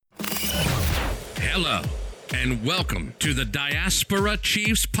Hello, and welcome to the Diaspora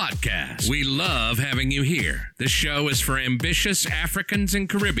Chiefs Podcast. We love having you here. This show is for ambitious Africans and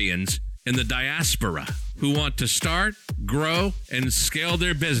Caribbeans in the diaspora who want to start, grow, and scale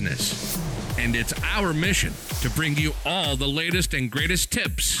their business. And it's our mission to bring you all the latest and greatest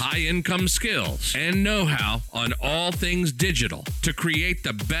tips, high-income skills, and know-how on all things digital to create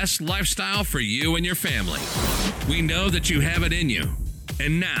the best lifestyle for you and your family. We know that you have it in you.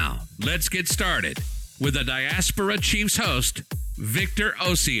 And now, let's get started with the Diaspora Chiefs host, Victor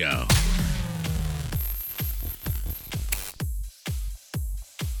Osio.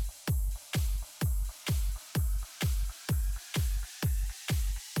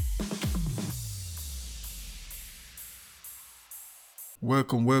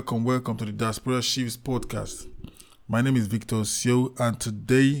 Welcome to the Diaspora Chiefs podcast. My name is Victor Osio, and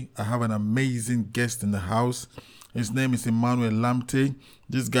today I have an amazing guest in the house. His name is Emmanuel Lamte.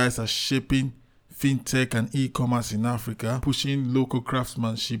 These guys are shaping fintech and e-commerce in Africa, pushing local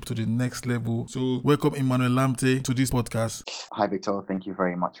craftsmanship to the next level. So welcome Emmanuel Lamte to this podcast. Hi Victor, thank you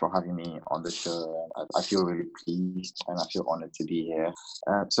very much for having me on the show. I feel really pleased and I feel honored to be here.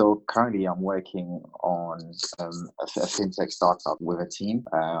 So currently I'm working on a fintech startup with a team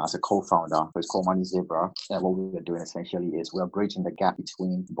as a co-founder. It's called Money Zebra. What we're doing essentially is we're bridging the gap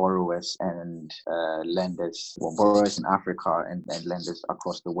between borrowers and lenders, borrowers in Africa and lenders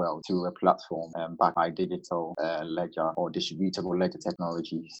across the world through a platform backed by digital ledger or distributable ledger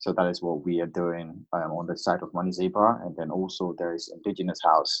technology. So that is what we are doing on the side of Money Zebra. And then also there is Indigenous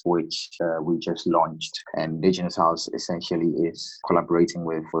House, which we just launched. And Indigenous House essentially is collaborating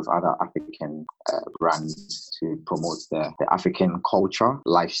with other African brands to promote the African culture,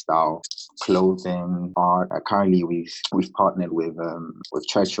 lifestyle, clothing, art. Currently, we've partnered with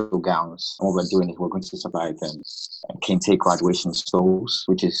Churchill Gowns. And what we're doing is we're going to supply them Kente graduation stoles,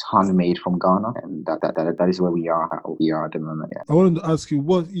 which is handmade from Ghana. And that is where we are at the moment. Yeah. I wanted to ask you,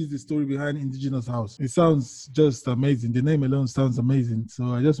 what is the story behind Indigenous House? It sounds just amazing. The name alone sounds amazing. So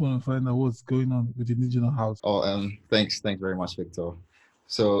I just want to find out what's going on with Indigenous House. Thanks very much, Victor.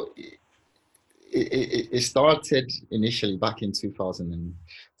 So it started initially back in 2000, and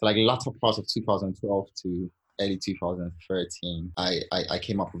so like latter parts of 2012 to early 2013. I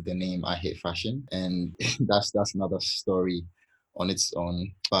came up with the name I Hate Fashion, and that's another story on its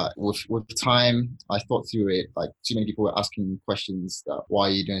own. But with time, I thought through it. Like, too many people were asking questions that why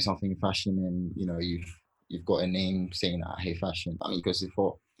are you doing something in fashion, and you've got a name saying that I hate fashion. I mean, because I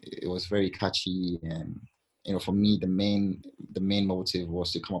thought it was very catchy, and for me, the main motive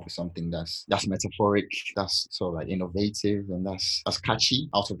was to come up with something that's metaphoric, that's sort of like innovative, and that's catchy,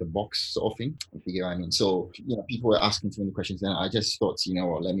 out of the box sort of thing. If you get what I mean. So people were asking too many questions, and I just thought,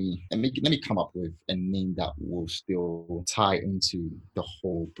 let me come up with a name that will still tie into the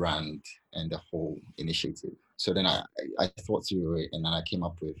whole brand and the whole initiative. So then I thought through it, and then I came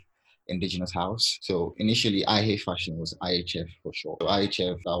up with Indigenous House. So initially, I Hate Fashion was IHF for short. So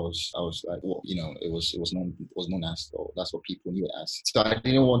IHF, I was like, it was known as, or that's what people knew it as. So I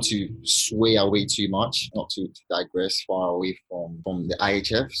didn't want to sway away too much, not to digress far away from the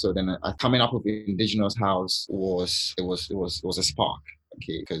IHF. So then coming up with Indigenous House was a spark.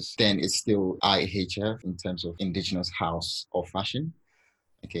 Okay, because then it's still IHF in terms of Indigenous House of Fashion.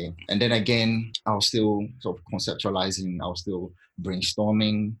 Okay, and then again, I was still sort of conceptualizing, I was still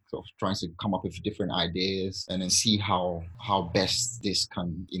brainstorming, sort of trying to come up with different ideas, and then see how best this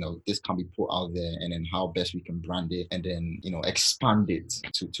can be put out there, and then how best we can brand it, and then expand it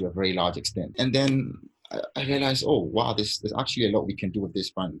to a very large extent. And then I realized, oh wow, there's actually a lot we can do with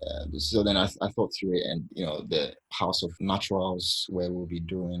this brand. So then I thought through it, and the House of Naturals, where we'll be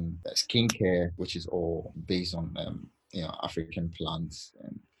doing skincare, which is all based on African plants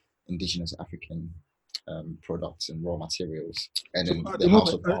and indigenous African products and raw materials, and then the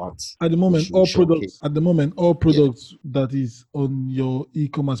House of Art. At the moment, all products that is on your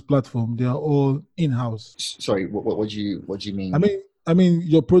e-commerce platform, they are all in-house. Sorry, what do you mean? I mean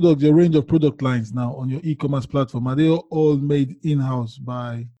your range of product lines now on your e-commerce platform, are they all made in-house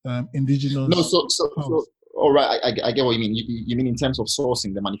by indigenous? No, so all right, I get what you mean. You mean in terms of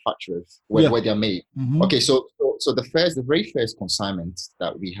sourcing the manufacturers where they're made. Mm-hmm. Okay, so the very first consignment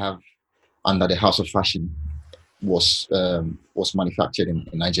that we have under the House of Fashion was manufactured in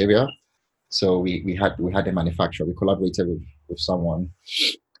Nigeria. So we had a manufacturer. We collaborated with someone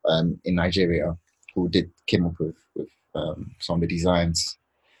in Nigeria who came up with some of the designs.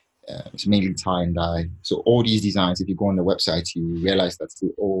 It's mainly tie and dye. So all these designs, if you go on the website, you realize that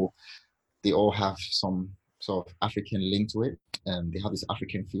they all have some sort of African link to it. They have this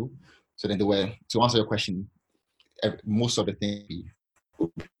African feel. So then to answer your question, most of the things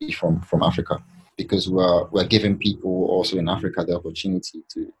will be from Africa. because we're giving people also in Africa the opportunity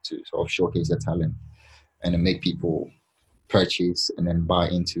to sort of showcase their talent and then make people purchase and then buy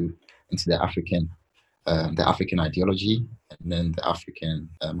into the African ideology and then the African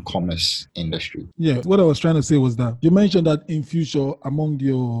commerce industry. Yeah, what I was trying to say was that you mentioned that in future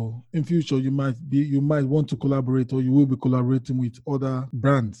you might want to collaborate or you will be collaborating with other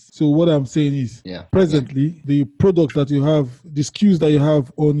brands. So what I'm saying is, presently the products that you have, the SKUs that you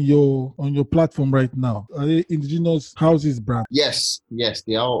have on your platform right now, are they indigenous houses brands? Yes,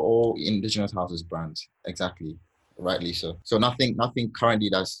 they are all indigenous houses brands. Exactly, rightly so. So nothing currently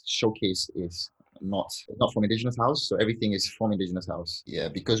that's showcased is not from Indigenous House, so everything is from Indigenous House. Yeah,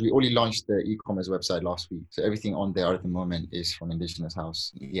 because we only launched the e-commerce website last week, so everything on there at the moment is from Indigenous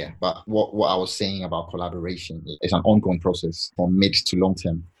House. Yeah, but what I was saying about collaboration is an ongoing process from mid to long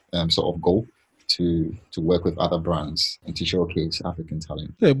term sort of goal to work with other brands and to showcase African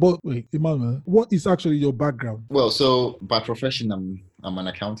talent. Yeah, but wait, Emmanuel, what is actually your background? Well, so by profession, I'm an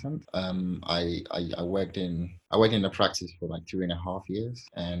accountant. I worked in the practice for like 3.5 years,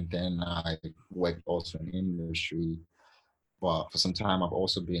 and then I worked also in industry. But for some time, I've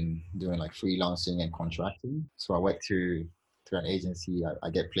also been doing like freelancing and contracting. So I work through an agency. I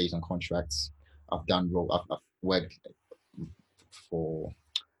get placed on contracts. I've worked for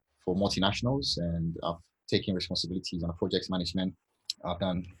multinationals, and I've taken responsibilities on project management. I've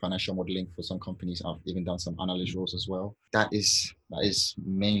done financial modeling for some companies. I've even done some analyst roles as well. That is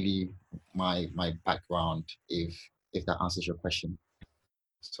mainly my background, if that answers your question.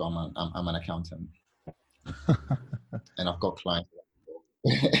 So I'm an accountant, and I've got clients.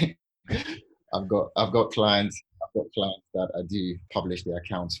 I've got clients that I do publish their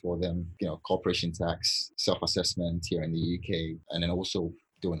accounts for them. You know, corporation tax, self-assessment here in the UK, and then also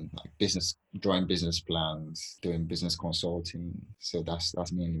doing like drawing business plans, doing business consulting. So that's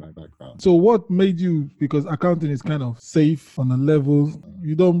mainly my background. So what made you, because accounting is kind of safe on a level,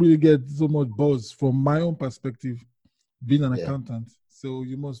 you don't really get so much buzz from my own perspective, being an accountant. So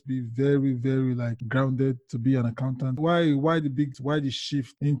you must be very, very like grounded to be an accountant. Why the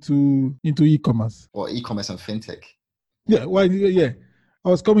shift into e-commerce? Or e-commerce and fintech. Yeah, why? Yeah, I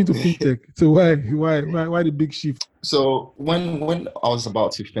was coming to fintech. So why the big shift? So when I was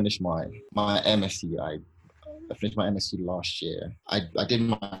about to finish my MSc, I finished my MSc last year. I did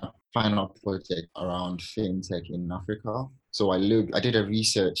my final project around fintech in Africa. So I did a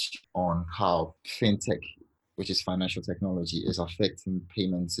research on how fintech, which is financial technology, is affecting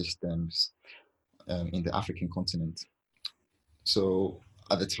payment systems in the African continent. So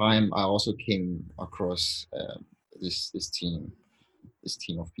at the time, I also came across this team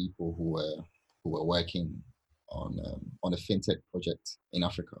of people who were working on a fintech project in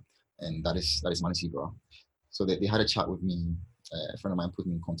Africa, and that is Money Zebra. So they had a chat with me. A friend of mine put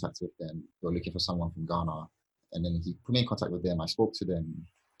me in contact with them. They were looking for someone from Ghana, and then he put me in contact with them. I spoke to them.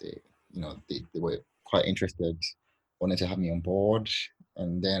 They were quite interested, wanted to have me on board,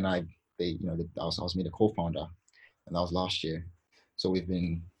 and then I was made a co-founder, and that was last year. So we've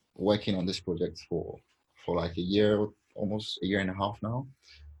been working on this project for like a year, almost a year and a half now.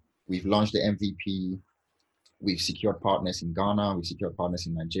 We've launched the MVP. We've secured partners in Ghana. We've secured partners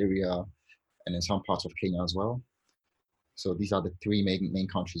in Nigeria, and in some parts of Kenya as well. So these are the three main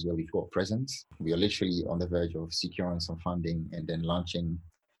countries where we've got presence. We are literally on the verge of securing some funding and then launching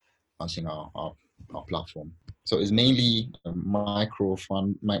our platform. So it's mainly a micro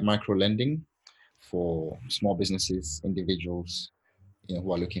lending for small businesses, individuals,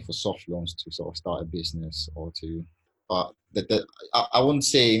 who are looking for soft loans to sort of start a business or to. But I wouldn't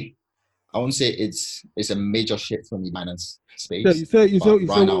say it's a major shift from the finance space. Yeah, you said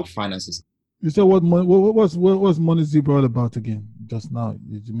right now finance is. You said what's Money Zebra all about again? Just now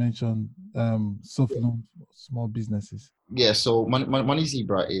you mentioned soft loans, small businesses. Yeah, so Money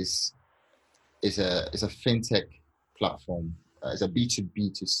Zebra is a fintech platform. It's a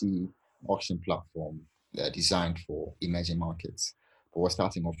B2B2C auction platform designed for emerging markets. But we're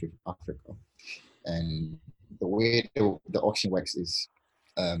starting off with Africa, and the way the auction works is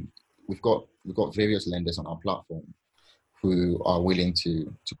we've got various lenders on our platform who are willing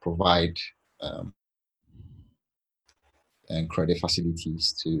to provide and credit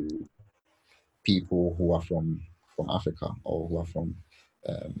facilities to people who are from Africa or who are from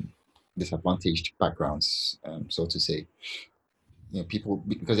disadvantaged backgrounds, so to say. People,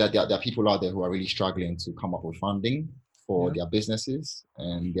 because there are people out there who are really struggling to come up with funding for their businesses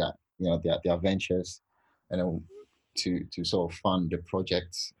and their ventures, and to sort of fund the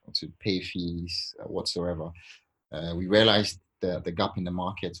projects, to pay fees whatsoever. We realized the gap in the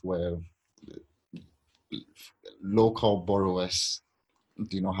market where local borrowers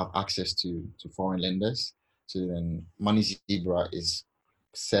do not have access to foreign lenders. So then Money Zebra is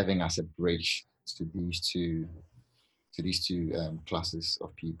serving as a bridge to these two classes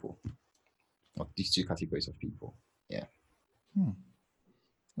of people, or these two categories of people. Yeah.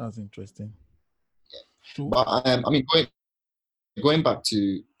 That's interesting. But I mean, going back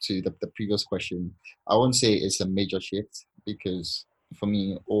to the previous question, I won't say it's a major shift, because for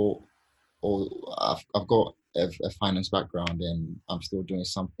me, I've got a finance background, and I'm still doing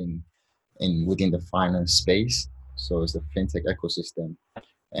something within the finance space. So it's the fintech ecosystem,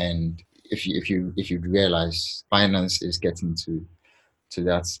 and if you realize, finance is getting to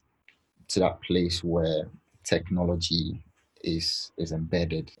that place where technology is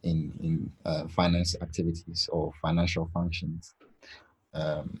embedded in finance activities or financial functions.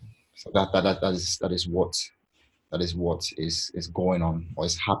 So that is what is going on, or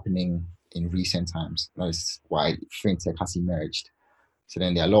is happening in recent times. That is why fintech has emerged. So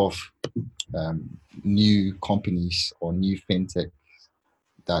then there are a lot of new companies or new fintech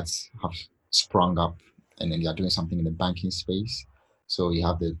that have sprung up, and then they are doing something in the banking space. So you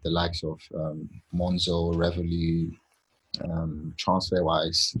have the likes of Monzo, Revolut,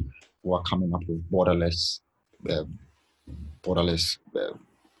 TransferWise, who are coming up with borderless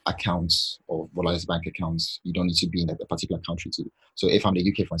accounts, or borderless bank accounts. You don't need to be in a particular country to. So if I'm the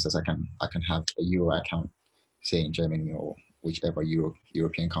UK, for instance, I can have a Euro account, say in Germany or whichever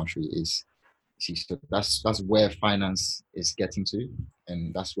European country is. See, so that's where finance is getting to,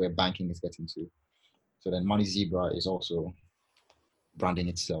 and that's where banking is getting to. So then Money Zebra is also branding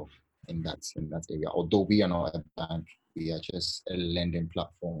itself in that area. Although we are not a bank, we are just a lending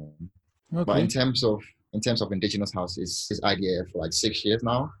platform. Okay. But in terms of Indigenous House, is this idea for like 6 years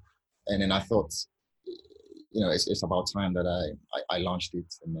now, and then I thought, it's about time that I launched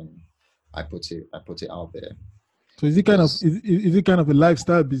it, and then I put it out there. So is it kind of a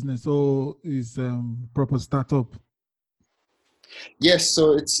lifestyle business, or is proper startup? Yes,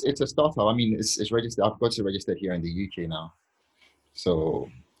 so it's a startup. I mean, it's registered. I've got it registered here in the UK now, so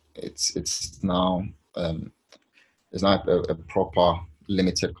it's now a proper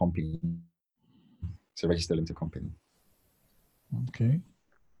limited company. It's a registered limited company. Okay.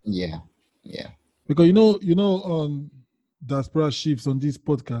 Yeah. Because on Diaspora Chiefs, on this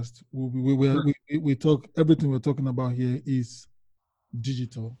podcast, we talk, everything we're talking about here is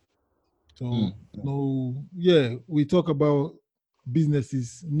digital. So we talk about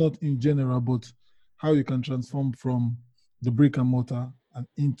businesses, not in general, but how you can transform from the brick and mortar and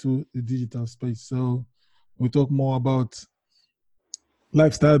into the digital space. So we talk more about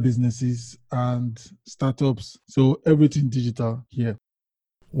lifestyle businesses and startups. So everything digital here.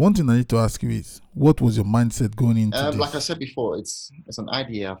 One thing I need to ask you is, what was your mindset going into this? Like I said before, it's an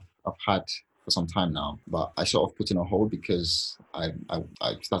idea I've had for some time now, but I sort of put it on hold because I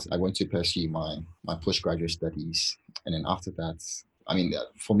went to pursue my postgraduate studies, and then after that, I mean,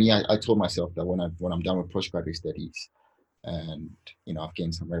 for me, I told myself that when I'm done with postgraduate studies, and I've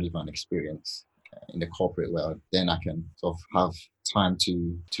gained some relevant experience in the corporate world, then I can sort of have time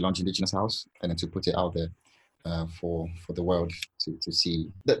to launch Indigenous House and then to put it out there for the world to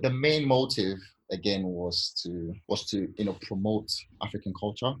see. The main motive again was to promote African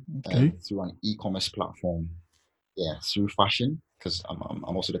culture through an e-commerce platform, through fashion, because I'm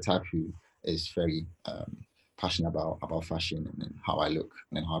also the type who is very passionate about fashion and how I look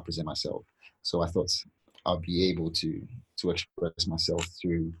and how I present myself. So I thought I'll be able to express myself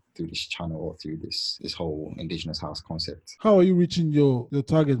through this channel, or through this whole Indigenous House concept. How are you reaching your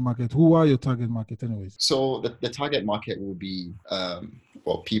target market? Who are your target market anyways? So the target market will be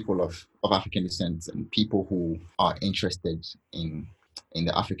people of African descent, and people who are interested in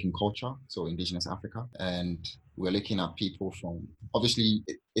the African culture, so Indigenous Africa. And we're looking at people from, obviously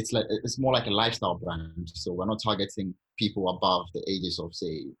it's more like a lifestyle brand. So we're not targeting people above the ages of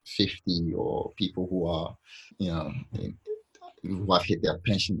say 50, or people who are, who have hit their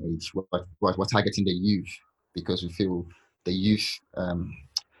pension age. We're targeting the youth, because we feel the youth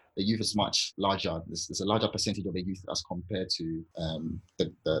is much larger. There's a larger percentage of the youth as compared to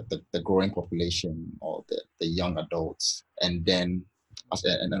the growing population, or the young adults, and then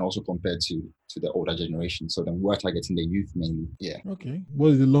also compared to the older generation. So then we're targeting the youth mainly. Yeah. Okay.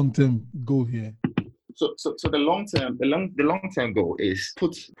 What is the long-term goal here? So the long-term goal is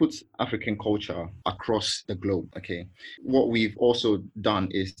put African culture across the globe. Okay. What we've also done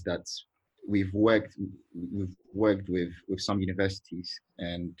is that we've worked with some universities,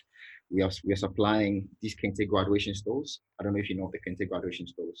 and we are supplying these Kente graduation stores. I don't know if you know the Kente graduation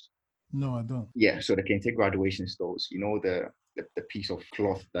stores. No, I don't. Yeah, so the Kente graduation stores, the piece of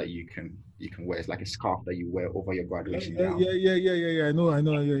cloth that you can wear. It's like a scarf that you wear over your graduation Yeah, gown. yeah. I know.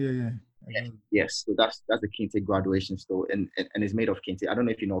 Yeah. Yes, so that's the Kente graduation store, and it's made of Kente. I don't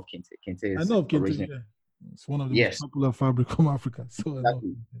know if you know of Kente. Kente I is know of Kente. originally Yeah. It's one of the most yes, popular fabric from Africa. So I know.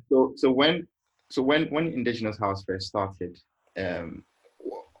 exactly. So when Indigenous House first started, um,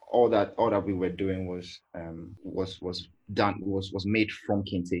 all that we were doing was made from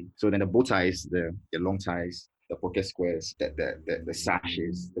Kente. So then the bow ties, the long ties, the pocket squares, the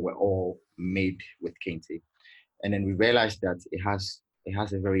sashes, they were all made with Kente. And then we realized that it has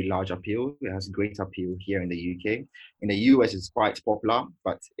a very large appeal. It has great appeal here in the UK. In the US, it's quite popular,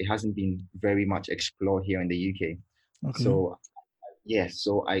 but it hasn't been very much explored here in the UK. Okay. So yes,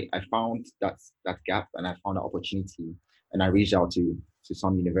 so I found that gap and I found an opportunity, and I reached out to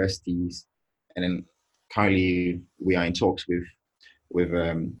some universities, and then currently we are in talks with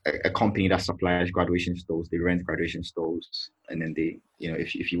a company that supplies graduation stores. They rent graduation stores, and then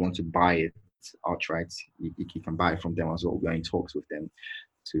if you want to buy it outright, you can buy it from them as well. We are in talks with them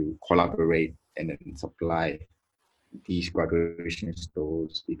to collaborate and then supply these graduation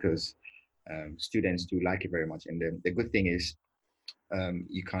stores because students do like it very much. And the good thing is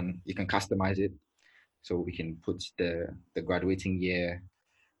you can customize it, so we can put the graduating year,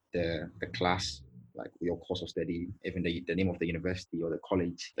 the class, like your course of study, even the name of the university or the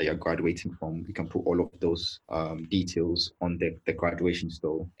college that you're graduating from. You can put all of those details on the graduation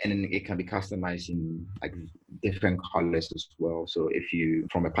store, and then it can be customized in like different colors as well. So if you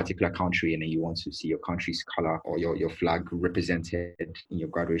from a particular country and then you want to see your country's color or your flag represented in your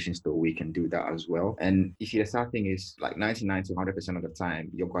graduation store, we can do that as well. And you see, the sad thing is like 99 to 100% of the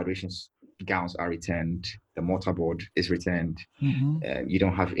time, your graduation gowns are returned, the mortarboard is returned. You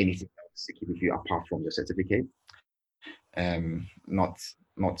don't have anything else to keep with you apart from your certificate. Not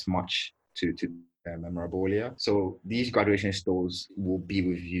much to memorabilia. So these graduation stores will be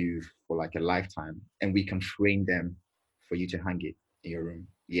with you for like a lifetime, and we can frame them for you to hang it in your room.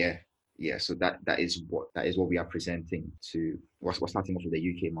 Yeah. So that is what we are presenting to. We're starting off with the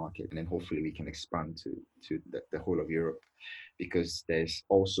UK market, and then hopefully we can expand to the whole of Europe, because there's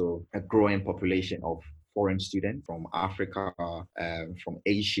also a growing population of foreign students from Africa, from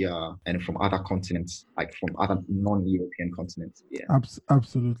Asia, and from other continents, like from other non-European continents. Yeah.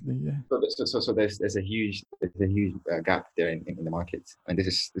 Absolutely. Yeah. So there's a huge gap there in the market, and this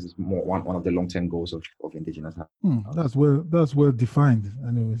is more one of the long-term goals of Indigenous House. That's well defined.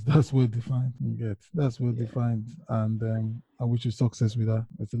 Anyways, that's well defined. That's well defined, and I wish you success with that.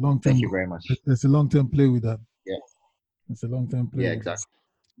 It's a long term. Thank you very much. It's a long term play with that. Yeah. It's a long term play. Yeah, exactly.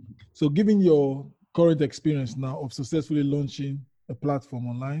 So, given your current experience now of successfully launching a platform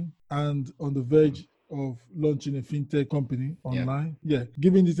online and on the verge of launching a fintech company online,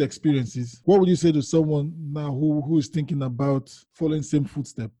 given these experiences, what would you say to someone now who is thinking about following same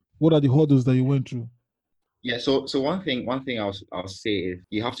footstep? What are the hurdles that you went through? Yeah, so one thing I'll say is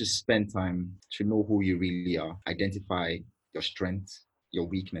you have to spend time to know who you really are, identify your strengths, your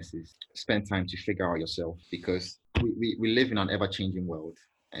weaknesses, spend time to figure out yourself, because we live in an ever-changing world.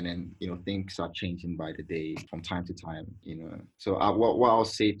 And then, things are changing by the day from time to time, So what I'll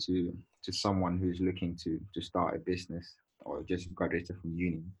say to someone who's looking to start a business or just graduated from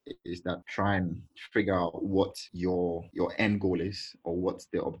uni is that try and figure out what your end goal is, or what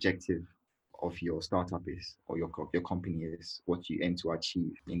the objective of your startup is, or your company is, what you aim to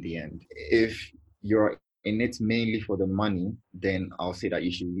achieve in the end. If you're in it mainly for the money, then I'll say that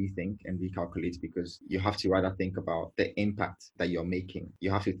you should rethink and recalculate, because you have to rather think about the impact that you're making. You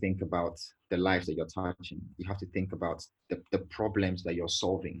have to think about the lives that you're touching. You have to think about the problems that you're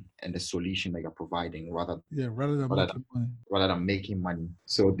solving and the solution that you're providing, rather than making money.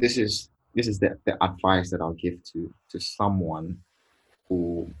 So this is the advice that I'll give to someone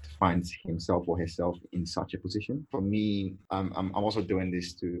who finds himself or herself in such a position. For me, I'm also doing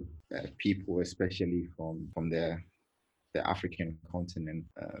this to people, especially from the African continent,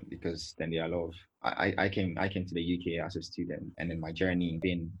 because then there are a lot of I came to the UK as a student, and then my journey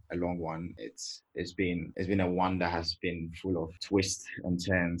been a long one. It's been a one that has been full of twists and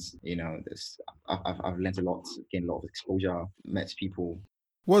turns. I've learned a lot, gained a lot of exposure, met people.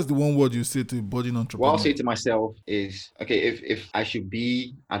 What's the one word you say to a budding entrepreneur? What I'll say to myself is, okay, if I should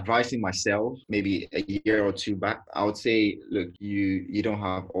be advising myself maybe a year or two back, I would say, look, you don't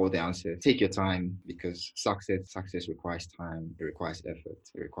have all the answers. Take your time, because success requires time. It requires effort.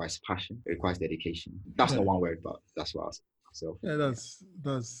 It requires passion. It requires dedication. That's not one word, but that's what I'll say. So Yeah, that's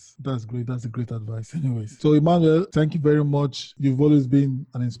great. That's a great advice. Anyways, so Emmanuel, thank you very much. You've always been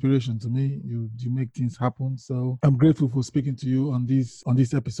an inspiration to me. You make things happen. So I'm grateful for speaking to you on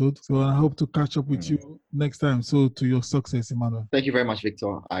this episode. So I hope to catch up with you next time. So to your success, Emmanuel. Thank you very much,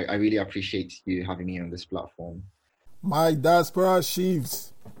 Victor. I really appreciate you having me on this platform. My Diaspora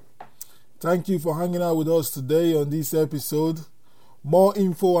Chiefs, thank you for hanging out with us today on this episode. More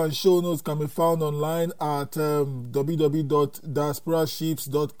info and show notes can be found online at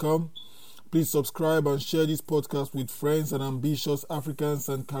www.diasporachiefs.com. Please subscribe and share this podcast with friends and ambitious Africans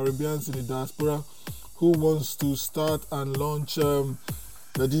and Caribbeans in the diaspora who wants to start and launch the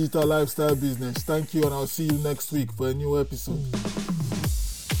digital lifestyle business. Thank you, and I'll see you next week for a new episode.